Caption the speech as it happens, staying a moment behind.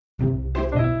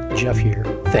Jeff here.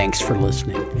 Thanks for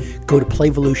listening. Go to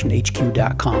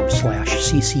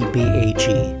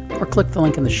playvolution.hq.com/ccbag or click the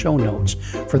link in the show notes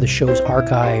for the show's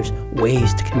archives,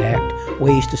 ways to connect,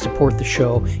 ways to support the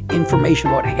show, information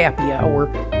about happy hour,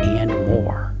 and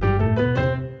more.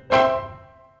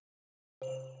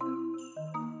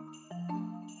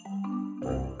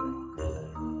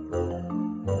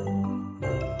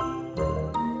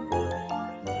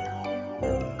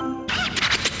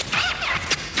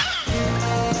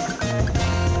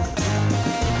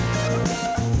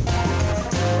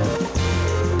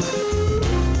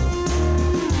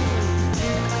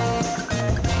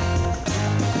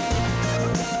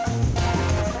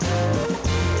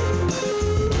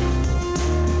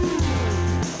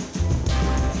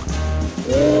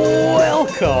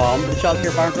 Welcome to the Child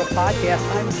Care Barn Girl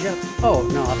Podcast. I'm Jeff. Oh,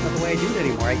 no, that's not the way I do it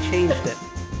anymore. I changed it.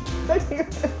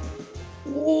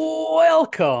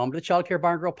 Welcome to the Child Care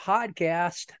Barn Girl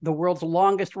Podcast, the world's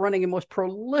longest running and most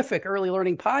prolific early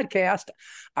learning podcast.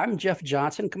 I'm Jeff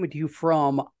Johnson, coming to you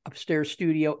from upstairs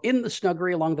studio in the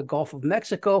Snuggery along the Gulf of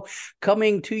Mexico,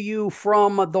 coming to you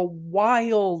from the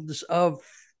wilds of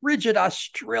frigid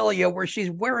Australia, where she's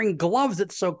wearing gloves.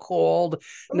 It's so cold.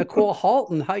 Nicole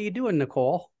Halton, how you doing,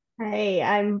 Nicole? Hey,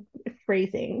 I'm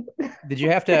freezing. Do you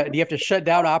have to shut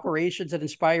down operations at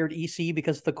Inspired EC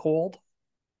because of the cold?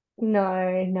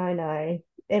 No.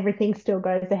 Everything still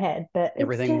goes ahead, but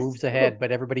everything moves ahead,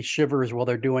 but everybody shivers while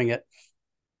they're doing it.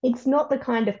 It's not the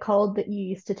kind of cold that you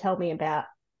used to tell me about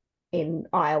in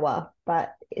Iowa,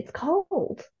 but it's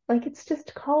cold. Like, it's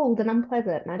just cold and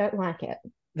unpleasant, and I don't like it.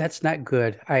 That's not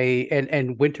good.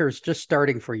 And winter's just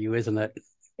starting for you, isn't it?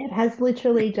 It has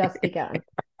literally just begun.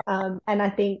 And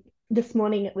I think this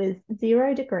morning it was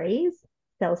 0 degrees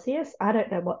Celsius. I don't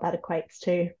know what that equates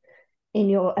to in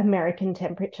your American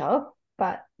temperature,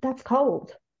 but that's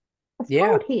cold. It's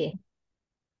cold here.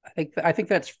 I think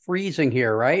that's freezing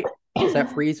here, right? Is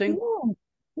that freezing?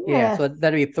 Yeah. So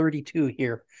that'd be 32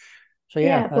 here. So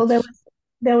well,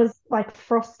 there was like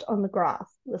frost on the grass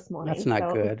this morning. That's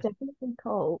not good. It's definitely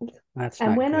cold.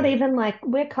 And we're not even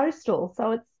we're coastal,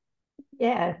 so it's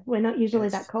we're not usually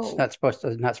that cold. It's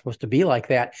not supposed to be like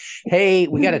that. Hey,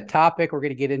 we got a topic we're going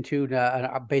to get into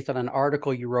based on an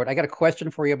article you wrote. I got a question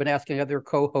for you. I've been asking other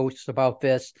co-hosts about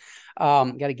this.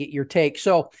 Got to get your take.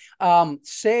 So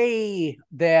say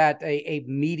that a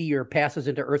meteor passes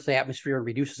into Earth's atmosphere and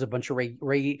reduces a bunch of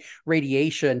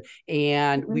radiation,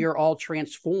 and we are all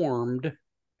transformed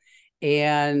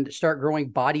and start growing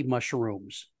body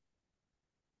mushrooms.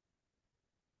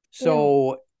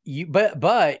 So you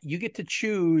get to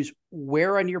choose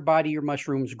where on your body your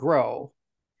mushrooms grow.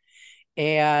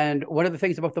 And one of the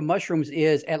things about the mushrooms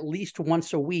is at least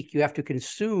once a week you have to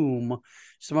consume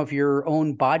some of your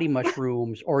own body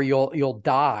mushrooms or you'll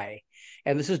die.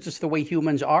 And this is just the way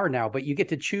humans are now, but you get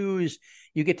to choose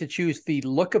the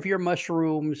look of your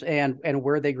mushrooms and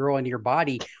where they grow in your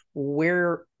body.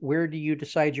 Where do you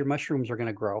decide your mushrooms are going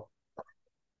to grow?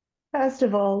 First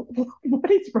of all, what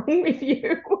is wrong with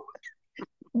you?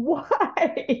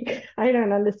 Why? I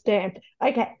don't understand.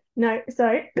 Okay, no,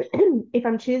 so if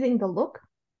I'm choosing the look,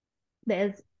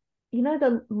 there's,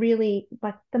 the really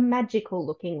the magical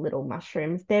looking little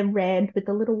mushrooms. They're red with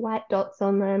the little white dots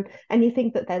on them, and you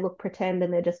think that they look pretend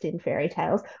and they're just in fairy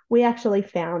tales. We actually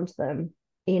found them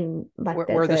in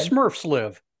where the Smurfs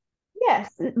live.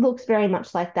 Yes, it looks very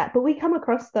much like that. But we come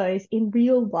across those in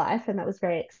real life, and that was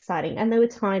very exciting. And they were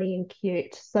tiny and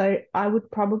cute. So I would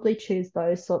probably choose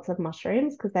those sorts of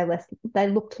mushrooms because they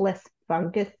looked less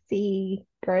fungusy,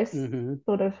 gross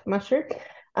sort of mushroom.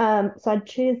 So I'd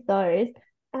choose those.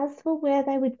 As for where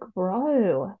they would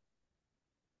grow,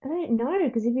 I don't know,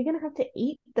 because if you're going to have to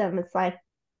eat them, it's I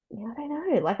don't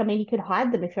know. You could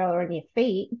hide them if you're on your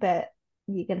feet, but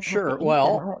you can sure.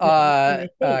 Well,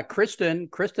 Kristen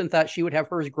thought she would have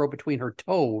hers grow between her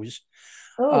toes.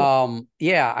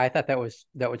 I thought that was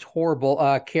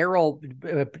horrible. Carol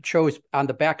chose on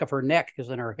the back of her neck because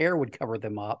then her hair would cover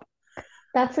them up.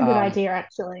 That's a good idea,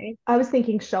 actually. I was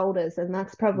thinking shoulders, and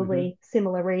that's probably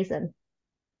similar reason.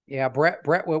 Yeah, Brett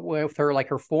went with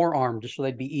her forearm just so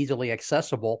they'd be easily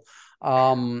accessible.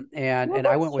 I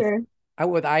went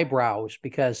with eyebrows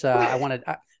because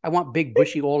I want big,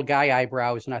 bushy, old guy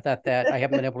eyebrows, and I thought that I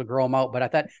haven't been able to grow them out, but I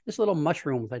thought just little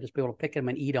mushrooms, I'd just be able to pick them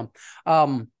and eat them.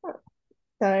 So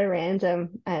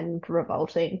random and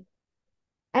revolting.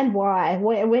 And why?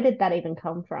 Where did that even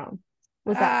come from?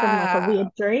 Was that from a weird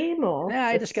dream, or? Yeah,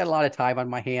 I just got a lot of time on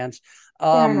my hands.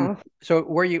 So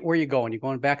where you going? You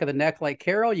going back of the neck like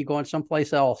Carol? You going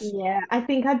someplace else? Yeah, I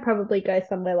think I'd probably go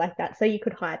somewhere like that so you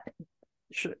could hide them.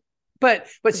 Sure. But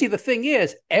see, the thing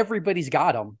is, everybody's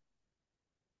got them.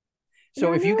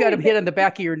 So I if you got know, them hit on the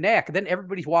back of your neck, then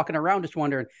everybody's walking around just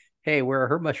wondering, hey, where are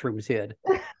her mushrooms hid?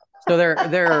 So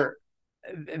they're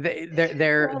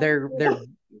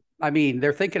I mean,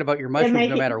 they're thinking about your mushrooms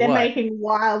no matter they're what. making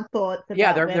wild thoughts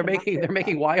Yeah, about where the they're mushrooms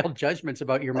making are. wild judgments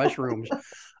about your mushrooms,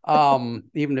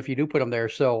 even if you do put them there.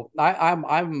 So I'm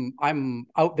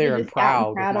out You're there and just out and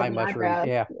proud with proud my of the mushrooms. eyebrows.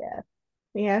 Yeah, Yeah.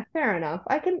 Yeah, fair enough.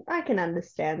 I can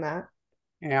understand that.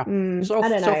 yeah. I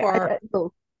don't know. So far,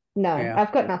 Look, no, yeah.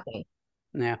 I've got nothing.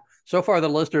 Yeah. So far, the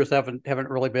listeners haven't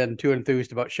really been too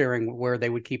enthused about sharing where they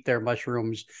would keep their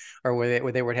mushrooms or where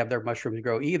they would have their mushrooms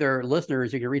grow. Either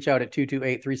listeners, you can reach out at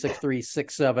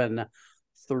 228-363-6737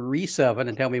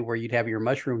 and tell me where you'd have your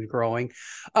mushrooms growing.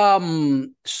 I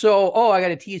got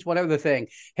to tease one other thing.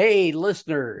 Hey,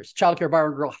 listeners, Childcare Bar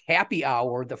and Grill Happy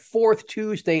Hour, the fourth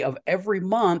Tuesday of every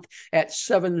month at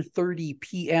 7:30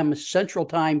 p.m. Central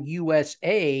Time,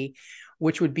 USA,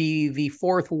 which would be the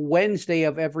fourth Wednesday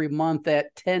of every month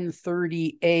at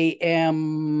 10:30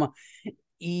 a.m.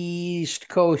 East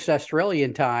Coast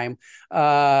Australian time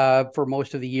for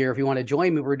most of the year. If you want to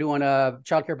join me, we're doing a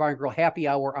Childcare Bar and Grill Happy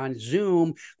Hour on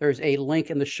Zoom. There's a link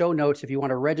in the show notes. If you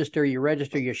want to register,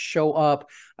 you show up.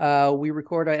 We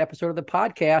record an episode of the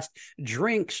podcast.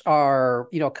 Drinks are,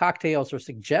 cocktails are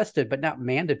suggested, but not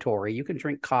mandatory. You can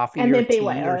drink coffee And or then tea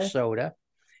or BYO. soda.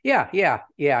 Yeah.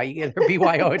 You get a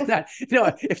BYO. It's not,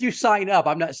 if you sign up,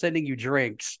 I'm not sending you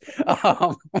drinks.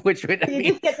 Which would, So you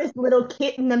just get this little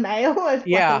kit in the mail of like a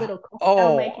yeah. little cocktail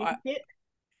Oh, making kit.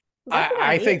 That's an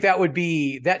I think idea. that would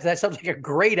be that sounds like a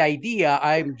great idea.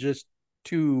 I'm just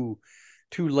too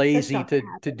That's lazy not gonna to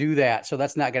happen. do that. So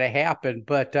that's not going to happen,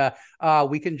 but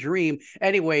we can dream.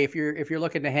 Anyway, if you're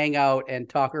looking to hang out and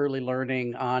talk early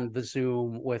learning on the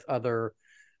Zoom with other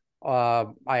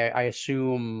I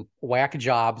assume whack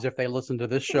jobs if they listen to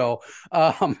this show.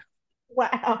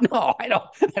 Wow. No,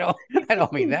 You I just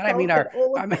don't mean that. insulted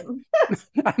all I of mean, them.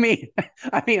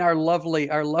 I mean, our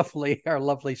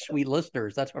lovely, sweet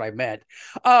listeners. That's what I meant.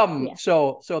 Yeah.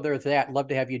 So there's that. Love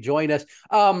to have you join us.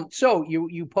 So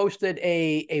you posted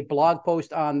a blog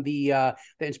post on the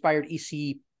Inspired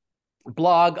EC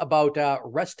blog about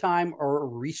rest time or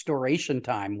restoration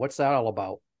time. What's that all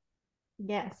about?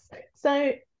 Yes.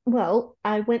 So, well,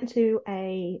 I went to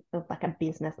a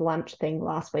business lunch thing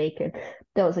last week, and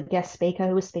there was a guest speaker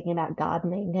who was speaking about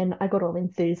gardening, and I got all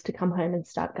enthused to come home and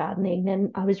start gardening,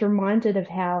 and I was reminded of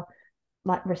how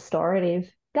like restorative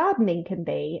gardening can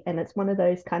be, and it's one of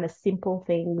those kind of simple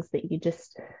things that you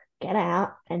just get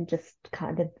out and just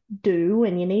kind of do,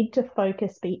 and you need to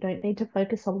focus, but you don't need to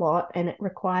focus a lot, and it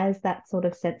requires that sort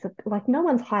of sense of like no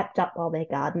one's hyped up while they're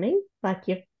gardening. Like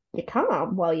you're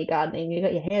calm while you're gardening. You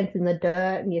got your hands in the dirt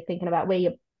and you're thinking about where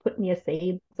you're putting your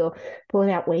seeds or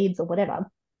pulling out weeds or whatever.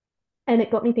 And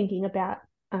it got me thinking about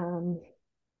um,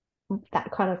 that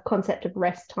kind of concept of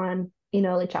rest time in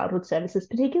early childhood services,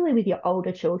 particularly with your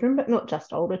older children, but not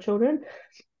just older children,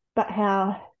 but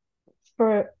how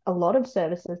for a lot of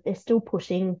services, they're still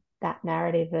pushing that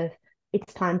narrative of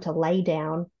it's time to lay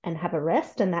down and have a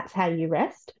rest, and that's how you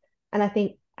rest. And I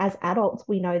think as adults,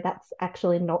 we know that's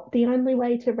actually not the only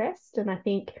way to rest. And I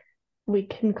think we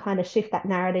can kind of shift that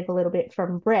narrative a little bit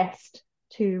from rest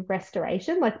to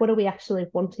restoration. Like, what are we actually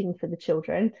wanting for the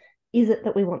children? Is it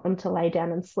that we want them to lay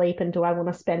down and sleep? And do I want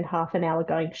to spend half an hour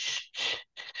going, shh, shh,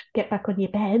 shh, get back on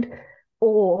your bed?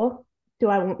 Or do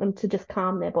I want them to just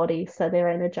calm their body so they're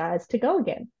energized to go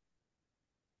again?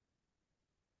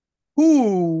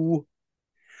 Who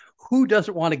who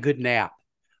doesn't want a good nap?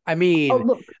 I Oh, mean,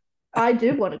 look, I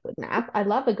do want a good nap. I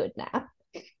love a good nap.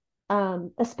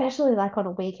 Especially like on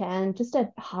a weekend, just a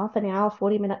half an hour,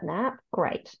 40-minute nap,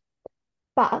 great.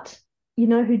 But you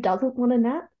know who doesn't want a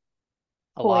nap?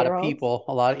 a lot of 4-year-olds. people,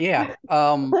 a lot, yeah.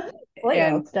 4-year-olds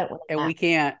And don't want a and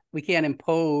nap. we can't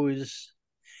impose.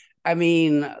 I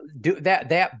mean, do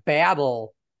that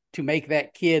battle to make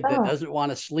that kid that Oh, doesn't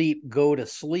want to sleep go to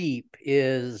sleep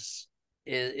is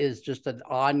just an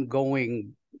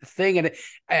ongoing thing, and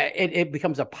it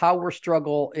becomes a power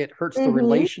struggle. It hurts the mm-hmm.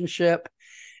 relationship.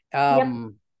 Yep.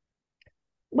 Um,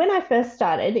 When I first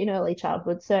started in early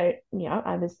childhood, so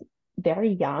I was very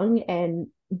young and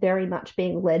very much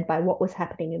being led by what was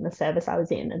happening in the service I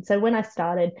was in. And so when I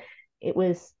started, it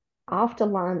was after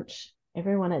lunch,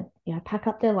 everyone had, pack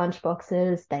up their lunch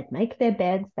boxes, they'd make their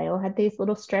beds. They all had these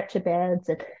little stretcher beds.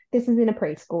 And this is in a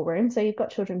preschool room. So you've got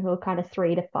children who are kind of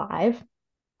 3 to 5.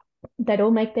 They'd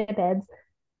all make their beds.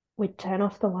 We'd turn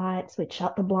off the lights, we'd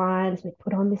shut the blinds, we'd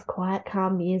put on this quiet,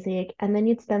 calm music, and then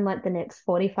you'd spend like the next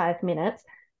 45 minutes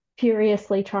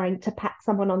furiously trying to pat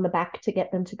someone on the back to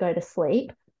get them to go to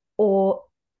sleep, or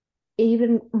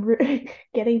even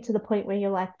getting to the point where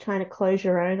you're like trying to close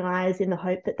your own eyes in the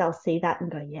hope that they'll see that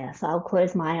and go, yes, I'll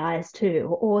close my eyes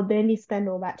too. Or then you spend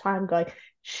all that time going,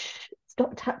 shh,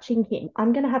 stop touching him.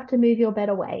 I'm going to have to move your bed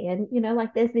away. And,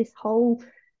 like there's this whole,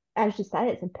 as you say,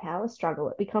 it's a power struggle.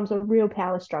 It becomes a real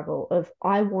power struggle of,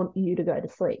 I want you to go to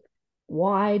sleep.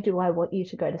 Why do I want you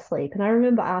to go to sleep? And I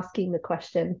remember asking the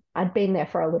question, I'd been there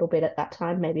for a little bit at that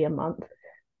time, maybe a month.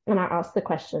 And I asked the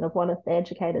question of one of the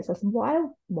educators, I said,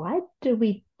 why do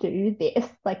we do this?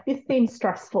 Like, this seems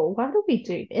stressful. Why do we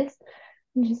do this?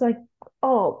 And she's like,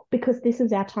 oh, because this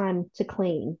is our time to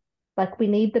clean. Like, we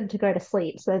need them to go to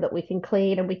sleep so that we can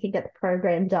clean and we can get the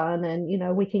program done and,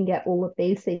 we can get all of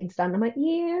these things done. I'm like,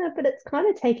 yeah, but it's kind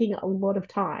of taking a lot of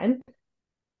time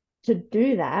to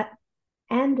do that.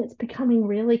 And it's becoming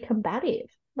really combative.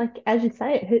 Like, as you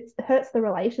say, it hurts the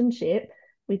relationship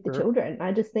with the Sure. children.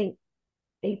 I just think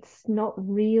it's not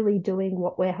really doing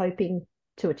what we're hoping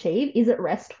to achieve. Is it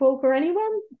restful for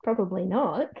anyone? Probably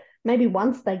not. Maybe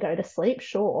once they go to sleep,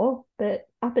 sure, but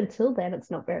up until then,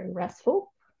 it's not very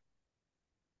restful.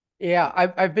 Yeah,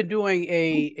 I've been doing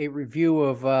a review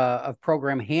of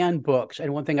program handbooks,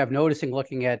 and one thing I've noticed in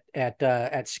looking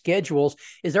at schedules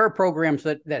is there are programs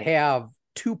that have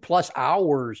 2+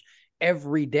 hours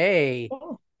every day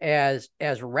Oh, as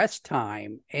rest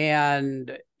time,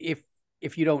 and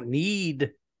if you don't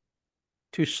need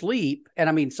to sleep, and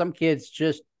I mean some kids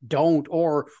just don't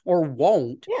or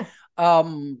won't, yeah.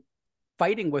 um,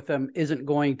 fighting with them isn't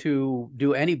going to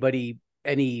do anybody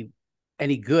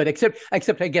any good, except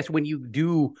I guess when you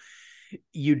do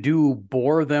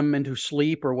bore them into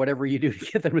sleep or whatever you do to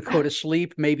get them to go to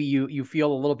sleep, maybe you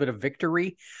feel a little bit of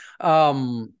victory.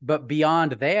 But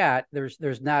beyond that,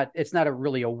 there's not it's not a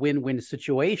really a win-win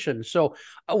situation. So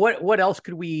what else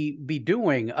could we be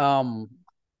doing? So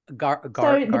the Gardening.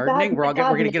 garden, We're the all get, gardening,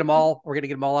 we're gonna get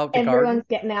them all out to garden. everyone's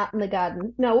getting out in the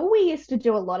garden. No, well, we used to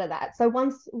do a lot of that. So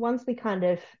once we kind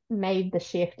of made the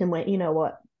shift and went, you know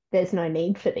what, there's no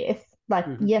need for this. Like,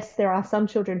 Mm-hmm. yes, there are some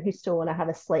children who still want to have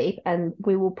a sleep, and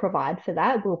we will provide for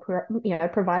that. We'll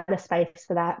provide a space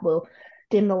for that. We'll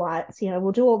dim the lights.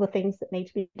 We'll do all the things that need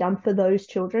to be done for those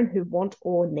children who want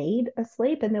or need a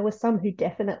sleep. And there were some who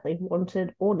definitely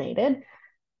wanted or needed,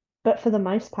 but for the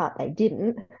most part they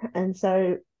didn't. And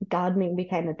so gardening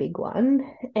became a big one.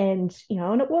 And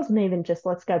and it wasn't even just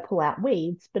let's go pull out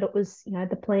weeds, but it was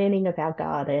the planning of our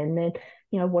garden and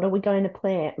what are we going to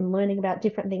plant, and learning about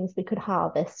different things we could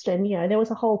harvest. And there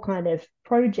was a whole kind of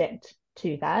project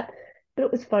to that, but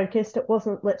it was focused. It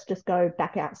wasn't let's just go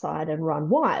back outside and run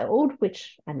wild,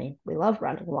 which, I mean, we love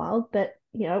running wild, but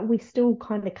we still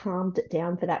kind of calmed it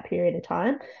down for that period of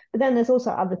time. But then there's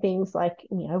also other things like,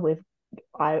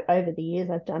 over the years,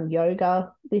 I've done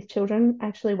yoga with children. I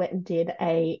actually went and did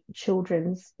a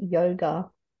children's yoga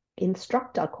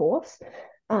instructor course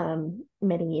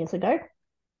many years ago.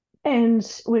 And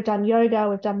we've done yoga,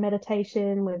 we've done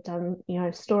meditation, we've done,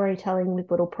 storytelling with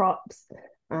little props.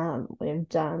 We've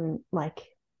done like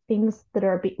things that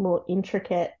are a bit more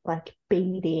intricate, like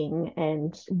beading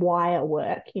and wire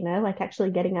work, like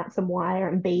actually getting out some wire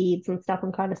and beads and stuff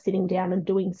and kind of sitting down and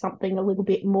doing something a little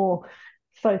bit more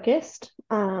focused.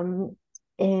 But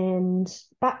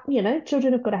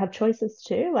children have got to have choices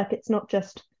too. Like, it's not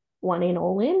just one in,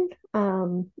 all in.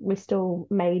 We still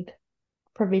made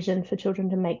provision for children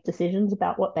to make decisions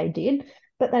about what they did,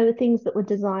 but they were things that were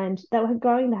designed, that were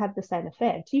going to have the same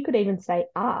effect. You could even say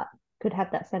art could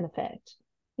have that same effect.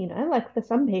 Like for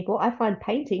some people, I find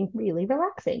painting really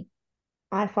relaxing.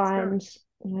 I Sure. find,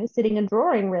 sitting and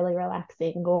drawing really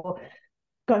relaxing, or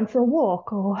going for a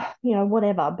walk, or,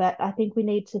 whatever. But I think we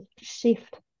need to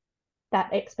shift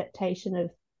that expectation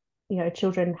of,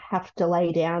 children have to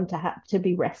lay down to have to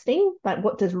be resting. Like,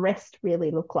 what does rest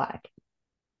really look like?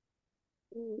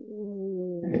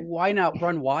 Why not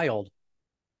run wild?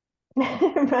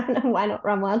 Why not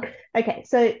run wild? Okay,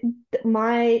 so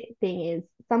my thing is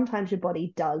sometimes your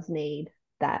body does need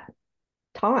that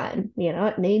time.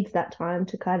 It needs that time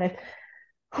to kind of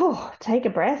take a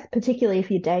breath, particularly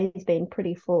if your day's been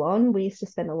pretty full on. We used to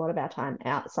spend a lot of our time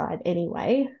outside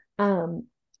anyway.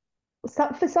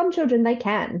 So for some children, they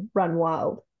can run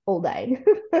wild all day.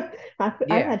 I've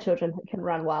Yeah. had children that can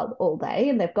run wild all day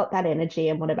and they've got that energy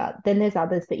and whatever. Then there's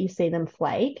others that you see them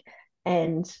flake.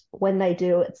 And when they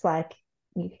do, it's like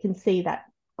you can see that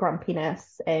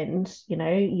grumpiness, and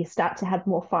you start to have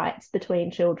more fights between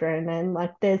children, and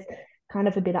like there's kind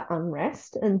of a bit of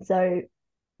unrest. And so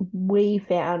we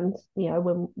found,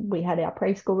 when we had our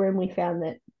preschool room, we found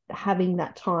that having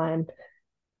that time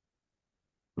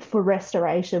for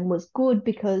restoration was good,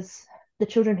 because the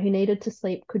children who needed to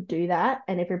sleep could do that,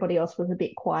 and everybody else was a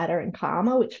bit quieter and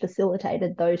calmer, which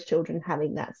facilitated those children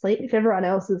having that sleep. If everyone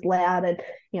else is loud and,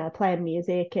 playing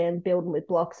music and building with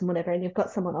blocks and whatever, and you've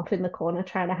got someone off in the corner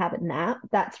trying to have a nap,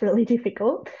 that's really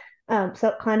difficult. So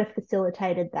it kind of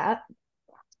facilitated that.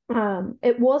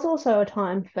 It was also a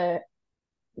time for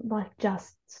like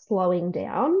just slowing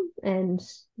down and,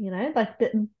 like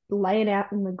laying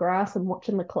out in the grass and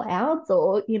watching the clouds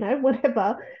or,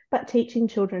 whatever, but teaching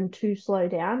children to slow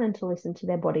down and to listen to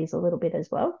their bodies a little bit as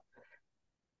well.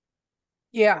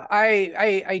 Yeah,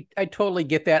 I totally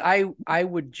get that. I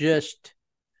would just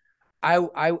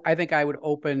I think I would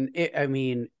open it, I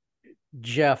mean,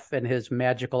 Jeff and his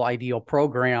magical ideal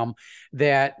program,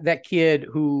 that kid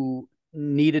who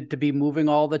needed to be moving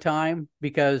all the time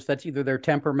because that's either their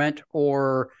temperament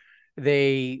or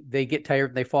they get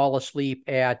tired and they fall asleep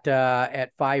at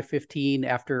 5:15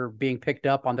 after being picked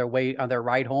up on their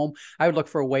ride home. I would look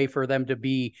for a way for them to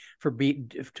do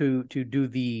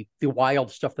the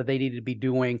wild stuff that they needed to be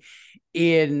doing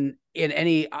in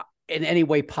any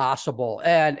way possible.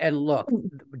 And look,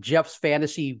 Jeff's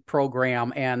fantasy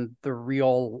program and the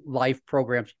real life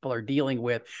programs people are dealing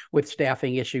with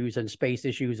staffing issues and space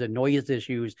issues and noise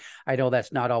issues, I know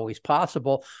that's not always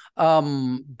possible.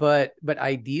 But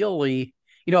ideally,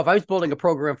 if I was building a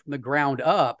program from the ground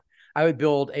up, I would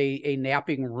build a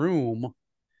napping room.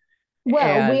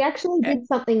 Well, we And actually did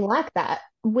something like that.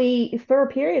 For a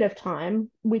period of time,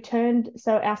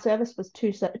 so our service was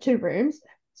two rooms.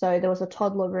 So there was a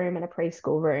toddler room and a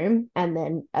preschool room, and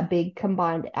then a big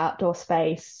combined outdoor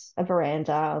space, a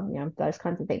veranda, those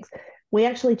kinds of things. We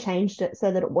actually changed it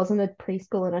so that it wasn't a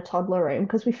preschool and a toddler room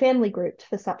because we family grouped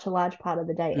for such a large part of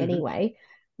the day anyway.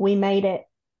 We made it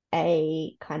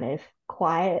a kind of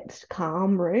quiet,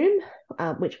 calm room,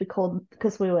 which we called,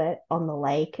 because we were on the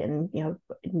lake and, near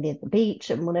the beach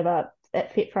and whatever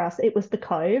that fit for us, it was the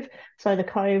Cove. So the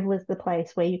Cove was the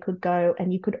place where you could go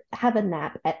and you could have a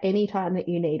nap at any time that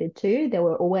you needed to. There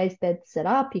were always beds set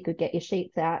up. You could get your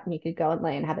sheets out and you could go and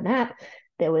lay and have a nap.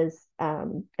 There was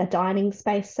a dining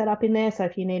space set up in there. So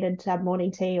if you needed to have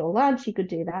morning tea or lunch, you could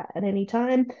do that at any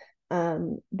time.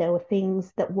 There were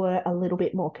things that were a little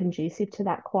bit more conducive to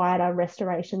that quieter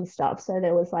restoration stuff. So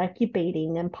there was like your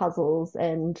beading and puzzles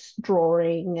and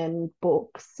drawing and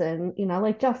books and,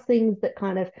 like just things that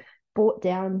kind of brought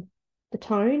down the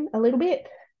tone a little bit.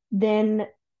 Then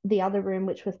the other room,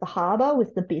 which was the harbour,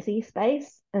 was the busy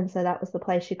space. And so that was the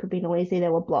place you could be noisy.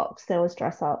 There were blocks, there was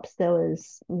dress ups, there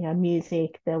was,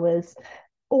 music, there was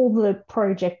all the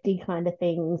projecty kind of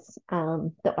things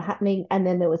that were happening. And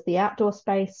then there was the outdoor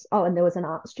space. Oh, and there was an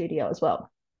art studio as well.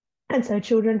 And so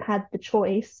children had the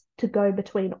choice to go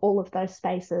between all of those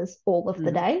spaces all of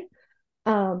the day.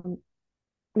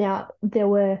 Now, there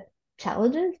were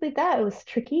challenges with that. It was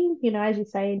tricky, as you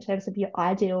say, in terms of your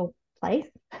ideal place.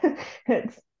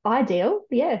 It's ideal,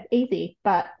 yeah, easy.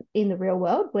 But in the real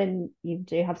world, when you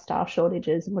do have staff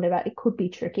shortages and whatever, it could be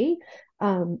tricky.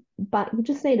 But you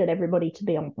just needed everybody to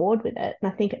be on board with it.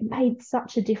 And I think it made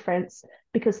such a difference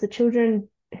because the children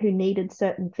who needed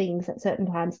certain things at certain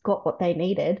times got what they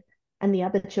needed, and the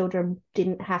other children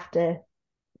didn't have to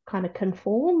kind of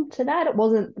conform to that. It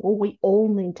wasn't, well, we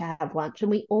all need to have lunch and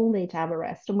we all need to have a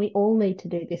rest and we all need to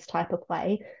do this type of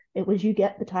play. It was, you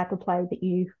get the type of play that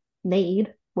you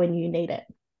need when you need it.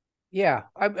 Yeah,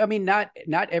 I mean, not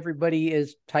everybody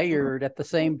is tired at the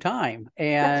same time,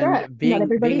 That's and right. Not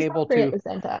everybody's hungry at the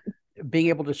same time. being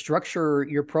able to structure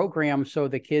your program so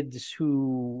the kids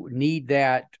who need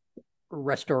that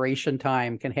restoration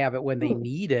time can have it when they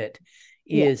need it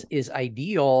is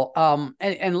ideal.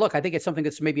 And look, I think it's something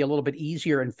that's maybe a little bit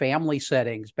easier in family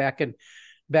settings. Back in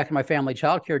my family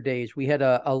childcare days, we had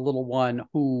a little one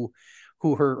who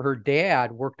her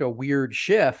dad worked a weird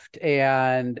shift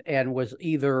and was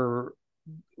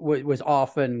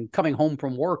often coming home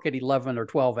from work at 11 or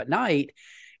 12 at night,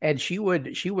 and she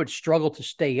would struggle to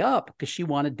stay up because she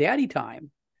wanted daddy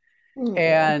time.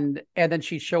 And then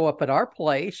she'd show up at our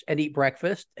place and eat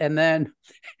breakfast and then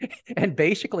and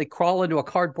basically crawl into a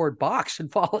cardboard box and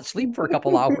fall asleep for a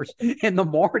couple hours in the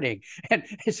morning. And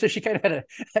so she kind of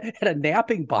had a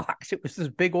napping box. It was this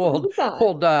big old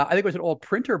I think it was an old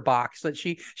printer box that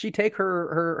she'd take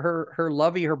her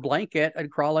lovey, her blanket, and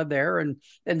crawl in there and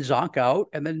zonk out,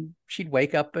 and then she'd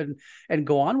wake up and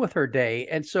go on with her day.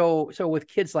 And so with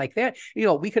kids like that,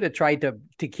 we could have tried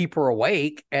to keep her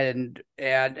awake, and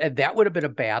that would have been a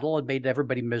battle and made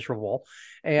everybody miserable.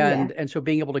 And so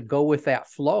being able to go with that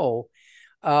flow,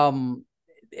 and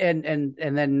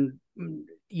then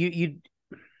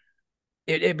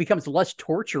it becomes less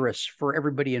torturous for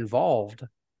everybody involved.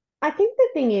 I think the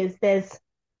thing is there's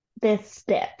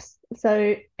steps.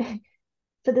 So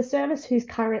for the service who's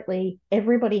currently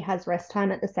everybody has rest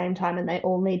time at the same time and they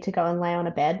all need to go and lay on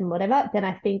a bed and whatever, then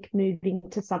I think moving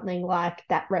to something like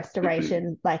that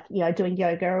restoration, like, doing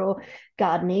yoga or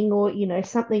gardening or,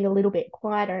 something a little bit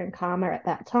quieter and calmer at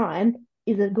that time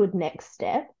is a good next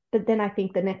step. But then I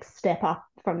think the next step up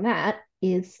from that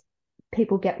is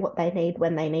people get what they need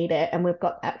when they need it. And we've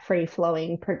got that free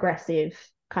flowing, progressive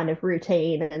kind of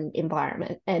routine and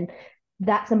environment. And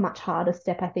that's a much harder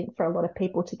step, I think, for a lot of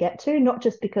people to get to, not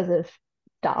just because of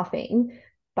staffing,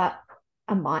 but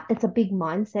it's a big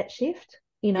mindset shift,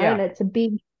 Yeah, and it's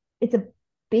a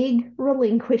big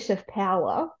relinquish of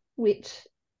power, which,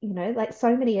 like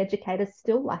so many educators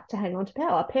still like to hang on to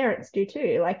power. Parents do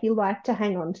too. Like you like to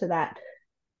hang on to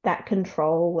that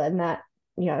control and that,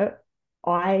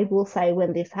 I will say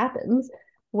when this happens,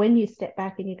 when you step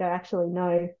back and you go, actually,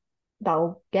 no,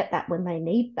 they'll get that when they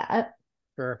need that.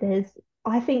 sure. There's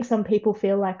I think some people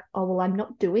feel like, oh, well, I'm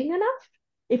not doing enough.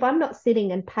 If I'm not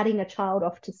sitting and patting a child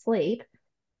off to sleep,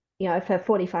 for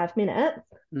 45 minutes,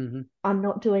 Hmm. I'm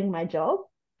not doing my job.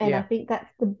 And I Yeah. think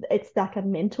it's like a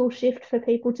mental shift for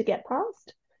people to get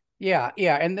past. Yeah,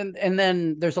 yeah, and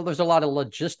then there's a lot of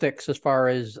logistics as far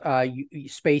as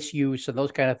space use and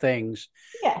those kind of things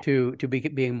Yeah, to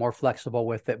being more flexible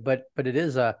with it. But it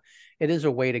is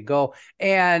a way to go,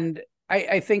 and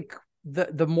I think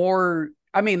the more,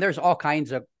 I mean, there's all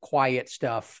kinds of quiet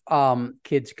stuff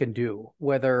kids can do,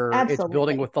 whether it's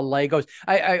building absolutely. with the Legos.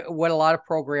 I what a lot of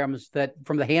programs that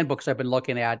from the handbooks I've been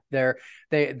looking at, they're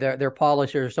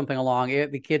polished or something along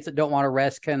it. The kids that don't want to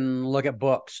rest can look at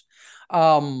books.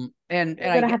 And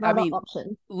You've got I to get, have I other mean,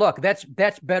 options. look, that's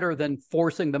better than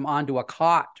forcing them onto a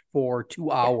cot for two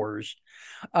Yeah. hours.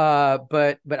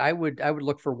 But I would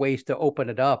look for ways to open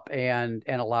it up and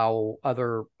allow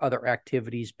other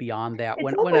activities beyond that It's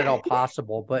when at all almost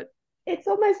possible. But it's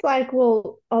almost like,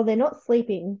 well, oh, they're not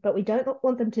sleeping, but we don't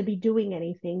want them to be doing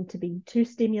anything to be too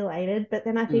stimulated. But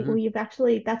then I think, well,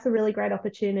 mhm. that's a really great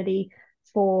opportunity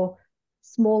for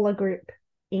smaller group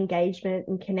engagement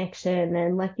and connection.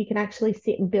 And like you can actually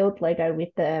sit and build Lego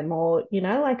with them, or,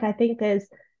 like I think there's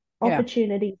Yeah,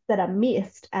 opportunities that are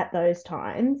missed at those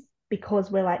times because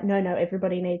we're like, no, no,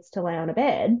 everybody needs to lay on a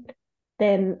bed.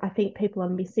 Then I think people are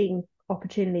missing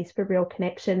opportunities for real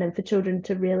connection and for children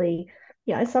to really,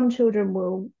 some children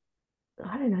will,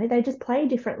 I don't know, they just play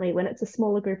differently when it's a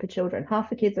smaller group of children. Half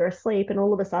the kids are asleep, and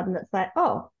all of a sudden it's like,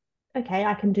 oh, okay,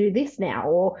 I can do this now.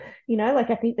 Or, like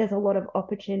I think there's a lot of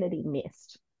opportunity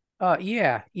missed.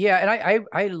 yeah, yeah, and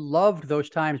I loved those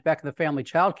times back in the family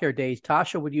childcare days.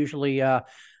 Tasha would usually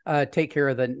take care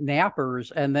of the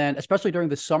nappers, and then especially during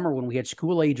the summer when we had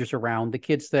school agers around, the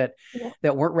kids that Yeah.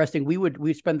 that weren't resting,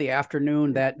 we'd spend the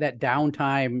afternoon that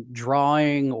downtime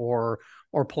drawing or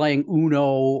playing Uno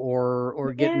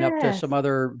or getting up to some Yes.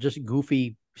 other just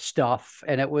goofy stuff,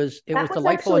 and it was That was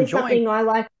delightful actually enjoying. something I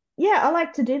like. Yeah, I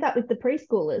like to do that with the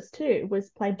preschoolers too, was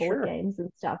play board Sure, games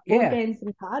and stuff. Board yeah, games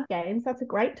and card games. That's a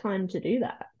great time to do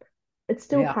that. It's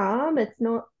still yeah. calm. It's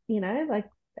not, like,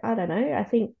 I don't know. I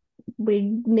think we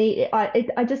need,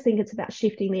 I just think it's about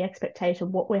shifting the expectation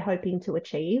of what we're hoping to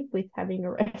achieve with having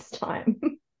a rest time.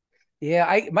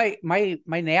 Yeah, my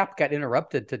nap got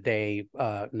interrupted today,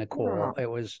 Nicole.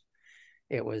 Oh,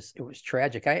 It was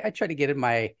tragic. I tried to get in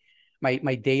my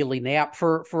daily nap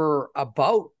for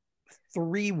about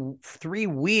three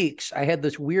weeks. I had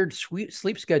this weird sweet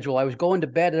sleep schedule. I was going to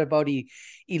bed at about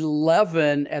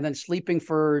 11 and then sleeping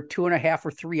for 2.5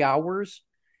 or 3 hours,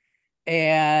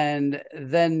 and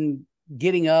then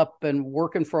getting up and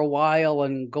working for a while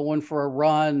and going for a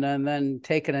run and then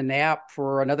taking a nap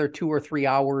for another 2 or 3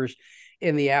 hours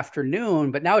in the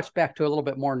afternoon. But now it's back to a little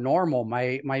bit more normal.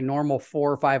 My normal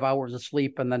 4 or 5 hours of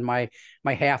sleep and then my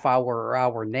half hour or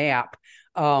hour nap.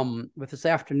 With this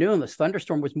afternoon, this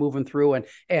thunderstorm was moving through, and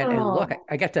look, oh,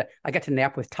 I got to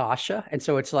nap with Tasha, and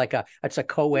so it's a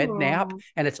co-ed nap, oh,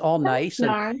 and it's all that's nice.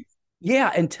 And nice.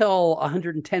 yeah, until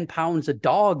 110 pounds a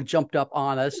dog jumped up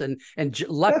on us and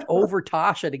leapt over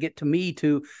Tasha to get to me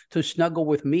to snuggle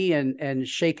with me and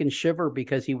shake and shiver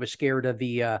because he was scared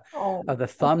Oh, of the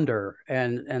thunder.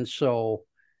 And so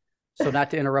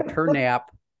not to interrupt her nap,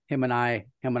 him and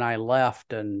I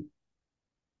left and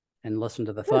listened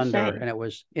to the what a thunder, shame. and it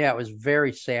was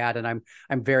very sad, and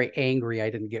I'm very angry I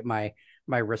didn't get my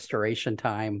restoration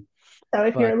time. So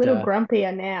if you're a But little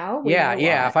grumpier now, we yeah, know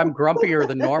yeah. why. If I'm grumpier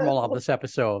than normal on this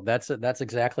episode, that's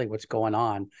exactly what's going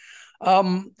on.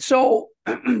 So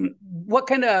what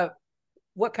kind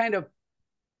of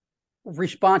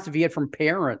response have you had from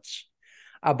parents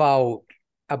about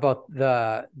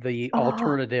the Oh,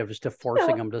 alternatives to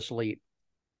forcing so them to sleep?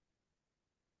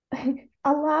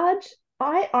 a large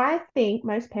I think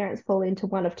most parents fall into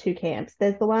one of two camps.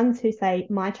 There's the ones who say,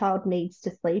 my child needs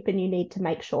to sleep and you need to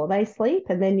make sure they sleep.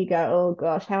 And then you go, oh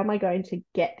gosh, how am I going to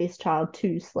get this child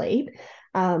to sleep?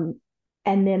 And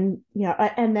then,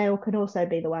 and they can also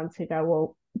be the ones who go,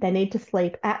 well, they need to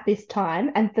sleep at this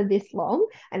time and for this long,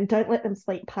 and don't let them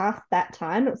sleep past that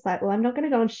time. It's like, well, I'm not going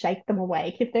to go and shake them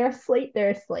awake. If they're asleep,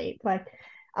 they're asleep. Like,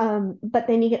 but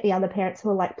then you get the other parents who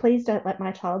are like, please don't let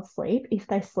my child sleep. If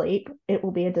they sleep, it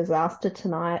will be a disaster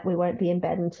tonight. We won't be in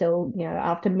bed until,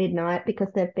 after midnight because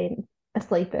they've been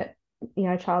asleep at,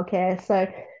 childcare. So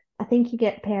I think you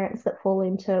get parents that fall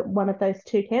into one of those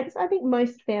two camps. I think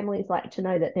most families like to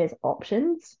know that there's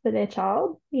options for their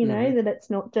child, that it's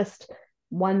not just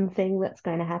one thing that's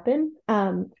going to happen.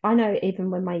 I know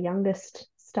even when my youngest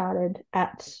started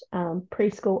at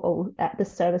preschool, or at the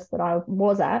service that I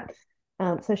was at,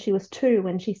 so she was 2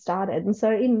 when she started. And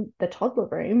so in the toddler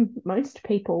room, most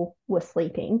people were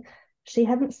sleeping. She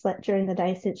hadn't slept during the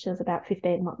day since she was about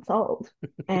 15 months old.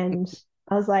 And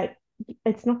I was like,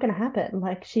 it's not going to happen.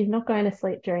 Like, she's not going to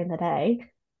sleep during the day.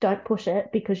 Don't push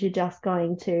it, because you're just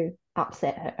going to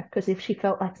upset her. Because if she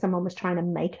felt like someone was trying to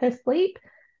make her sleep,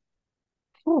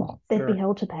 there'd be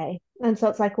hell to pay. And so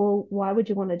it's like, well, why would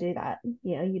you want to do that?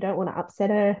 You don't want to upset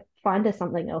her. Find her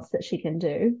something else that she can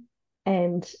do.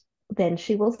 And then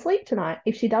she will sleep tonight.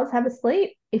 If she does have a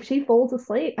sleep, if she falls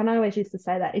asleep, and I always used to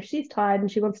say that, if she's tired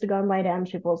and she wants to go and lay down and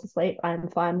she falls asleep, I'm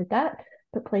fine with that.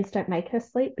 But please don't make her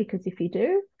sleep, because if you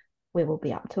do, we will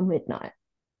be up till midnight.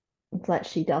 It's like,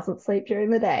 she doesn't sleep during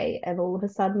the day. And all of a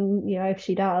sudden, if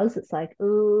she does, it's like,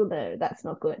 oh, no, that's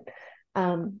not good.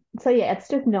 So yeah, it's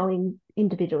just knowing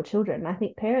individual children. I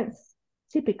think parents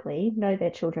typically know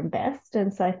their children best.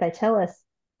 And so if they tell us,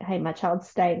 hey, my child's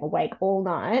staying awake all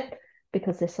night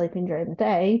because they're sleeping during the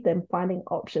day, then finding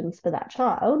options for that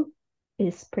child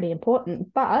is pretty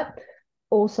important. But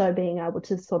also being able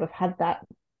to sort of have that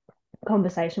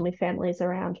conversation with families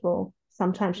around, well,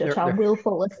 sometimes your child will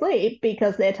fall asleep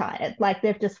because they're tired. Like,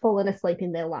 they've just fallen asleep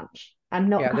in their lunch. I'm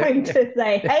not going to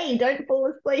say, hey, don't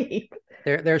fall asleep.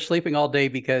 They're sleeping all day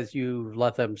because you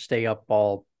let them stay up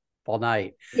all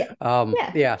night. Yeah.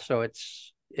 Yeah. So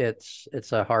it's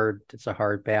a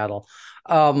hard battle.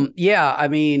 Yeah. I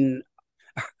mean,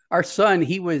 our son,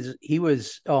 he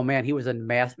was oh man, he was a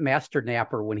master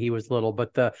napper when he was little,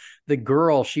 but the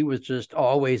girl, she was just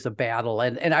always a battle.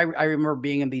 And I remember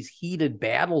being in these heated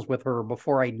battles with her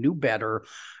before I knew better,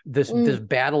 this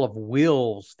battle of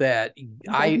wills that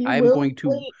I'm going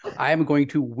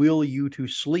to will you to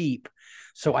sleep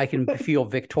so I can feel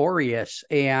victorious.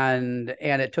 And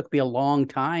it took me a long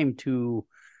time to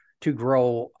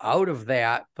grow out of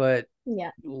that, but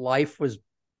life was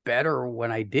better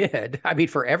when I did. I mean,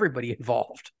 for everybody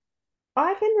involved.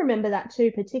 I can remember that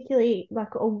too, particularly like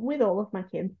with all of my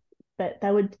kids, but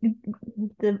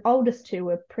the oldest 2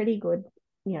 were pretty good,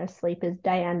 sleepers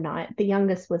day and night. The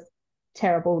youngest was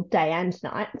terrible day and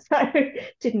night, so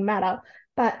it didn't matter.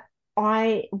 But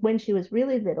when she was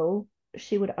really little,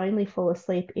 she would only fall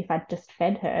asleep if I'd just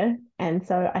fed her. And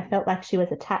so I felt like she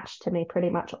was attached to me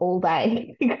pretty much all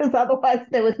day, because otherwise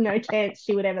there was no chance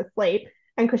she would ever sleep.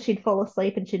 And because she'd fall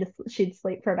asleep and she'd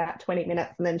sleep for about 20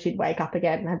 minutes and then she'd wake up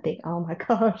again, and I'd think, oh my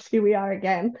gosh, here we are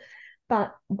again.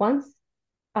 But once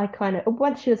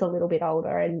she was a little bit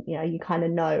older, and you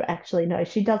kind of actually no,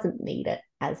 she doesn't need it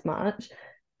as much.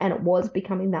 And it was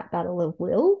becoming that battle of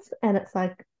wills. And it's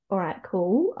like, all right,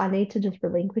 cool. I need to just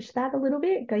relinquish that a little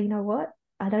bit. Go, you know what?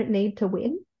 I don't need to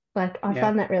win. Like, I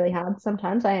find that really hard.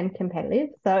 Sometimes I am competitive.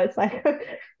 So it's like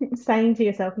saying to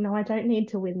yourself, no, I don't need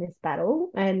to win this battle.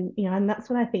 And, and that's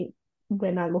what I think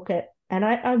when I look at, and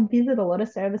I visit a lot of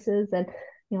services, and,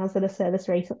 I was at a service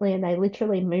recently and they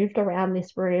literally moved around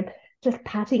this room, just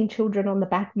patting children on the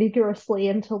back vigorously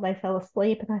until they fell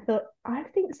asleep. And I thought, I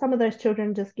think some of those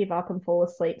children just give up and fall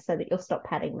asleep so that you'll stop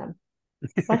patting them.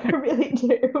 Like, I really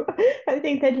do. I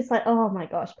think they're just like, oh my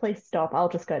gosh, please stop. I'll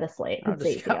just go to sleep. It's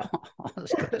easier. I'll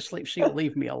just go to sleep. She'll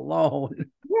leave me alone.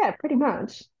 Yeah, pretty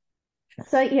much.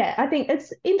 So yeah, I think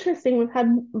it's interesting. We've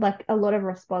had like a lot of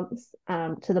response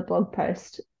to the blog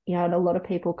post, and a lot of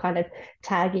people kind of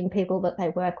tagging people that they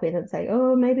work with and saying,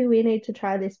 oh, maybe we need to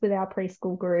try this with our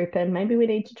preschool group, and maybe we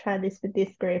need to try this with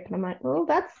this group. And I'm like, well,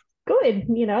 that's good.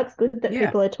 It's good that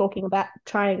people are talking about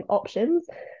trying options.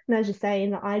 And as you say,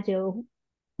 in the ideal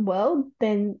world,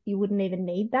 then you wouldn't even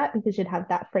need that, because you'd have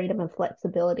that freedom and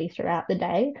flexibility throughout the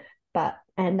day,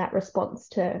 and that response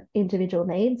to individual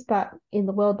needs. But in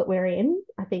the world that we're in,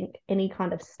 I think any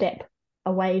kind of step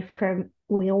away from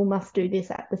we all must do this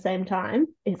at the same time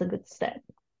is a good step.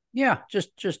 Yeah,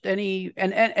 just any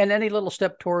and any little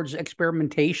step towards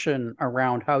experimentation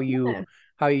around how you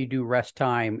how you do rest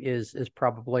time is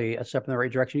probably a step in the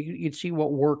right direction. You'd see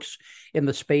what works in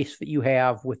the space that you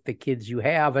have with the kids you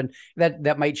have, and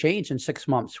that might change in 6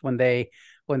 months when they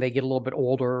get a little bit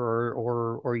older,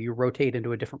 or you rotate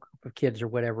into a different group of kids or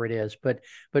whatever it is. But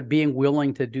being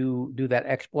willing to do that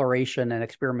exploration and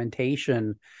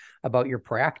experimentation about your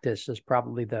practice is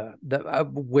probably the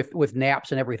with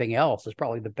naps and everything else is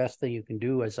probably the best thing you can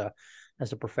do as a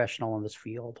professional in this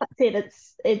field. That's it.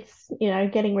 It's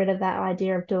getting rid of that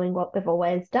idea of doing what we've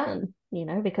always done,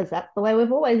 because that's the way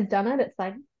we've always done it. It's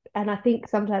like, and I think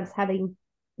sometimes having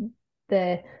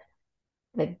the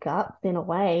guts in a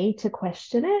way to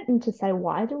question it and to say,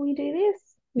 why do we do this?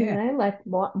 Like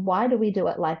why do we do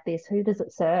it like this? Who does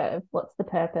it serve? What's the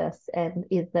purpose? And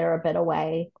is there a better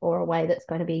way, or a way that's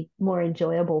going to be more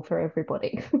enjoyable for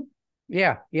everybody?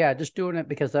 Yeah. Just doing it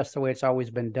because that's the way it's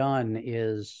always been done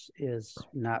is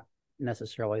not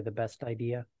necessarily the best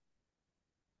idea.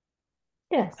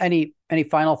 Yes. Any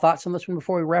final thoughts on this one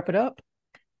before we wrap it up?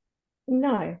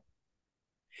 No.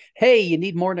 Hey, you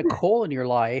need more Nicole in your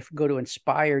life, go to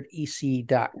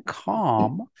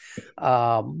inspiredec.com.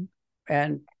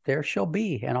 And there she'll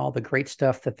be, and all the great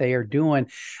stuff that they are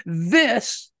doing.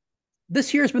 This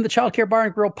here has been the Child Care Bar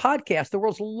and Grill podcast, the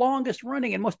world's longest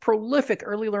running and most prolific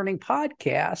early learning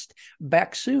podcast.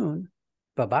 Back soon.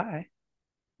 Bye-bye.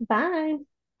 Bye.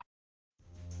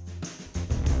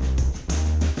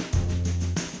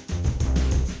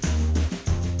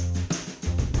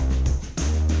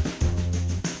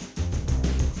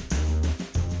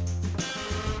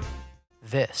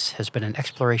 This has been an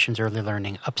Explorations Early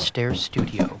Learning Upstairs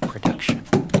Studio production.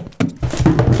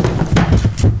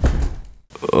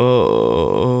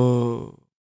 Oh.